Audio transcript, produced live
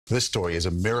This story is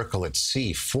a miracle at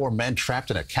sea. 4 men trapped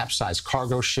in a capsized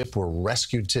cargo ship were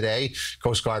rescued today.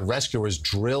 Coast Guard rescuers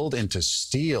drilled into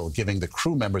steel, giving the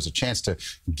crew members a chance to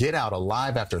get out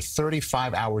alive after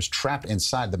 35 hours trapped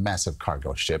inside the massive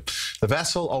cargo ship. The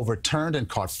vessel overturned and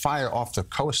caught fire off the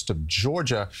coast of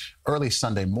Georgia early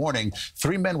Sunday morning.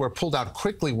 3 men were pulled out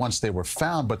quickly once they were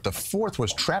found, but the 4th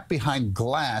was trapped behind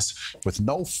glass with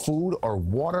no food or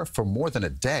water for more than a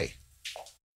day.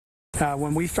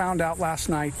 When we found out last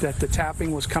night that the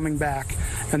tapping was coming back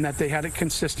and that they had it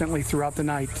consistently throughout the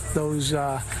night,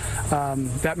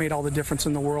 that made all the difference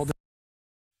in the world.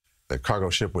 The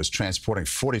cargo ship was transporting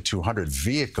 4,200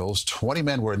 vehicles. 20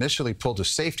 men were initially pulled to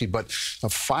safety, but a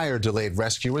fire delayed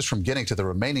rescuers from getting to the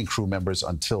remaining crew members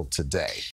until today.